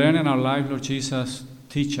what we learn in our life, Lord Jesus,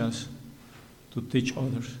 teach us to teach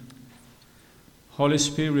others. Holy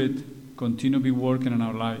Spirit, continue to be working in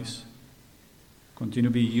our lives. Continue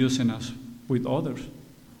to be using us with others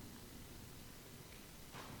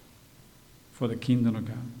for the kingdom of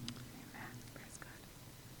God.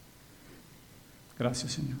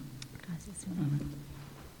 Gracias, Señor. Gracias, Amén.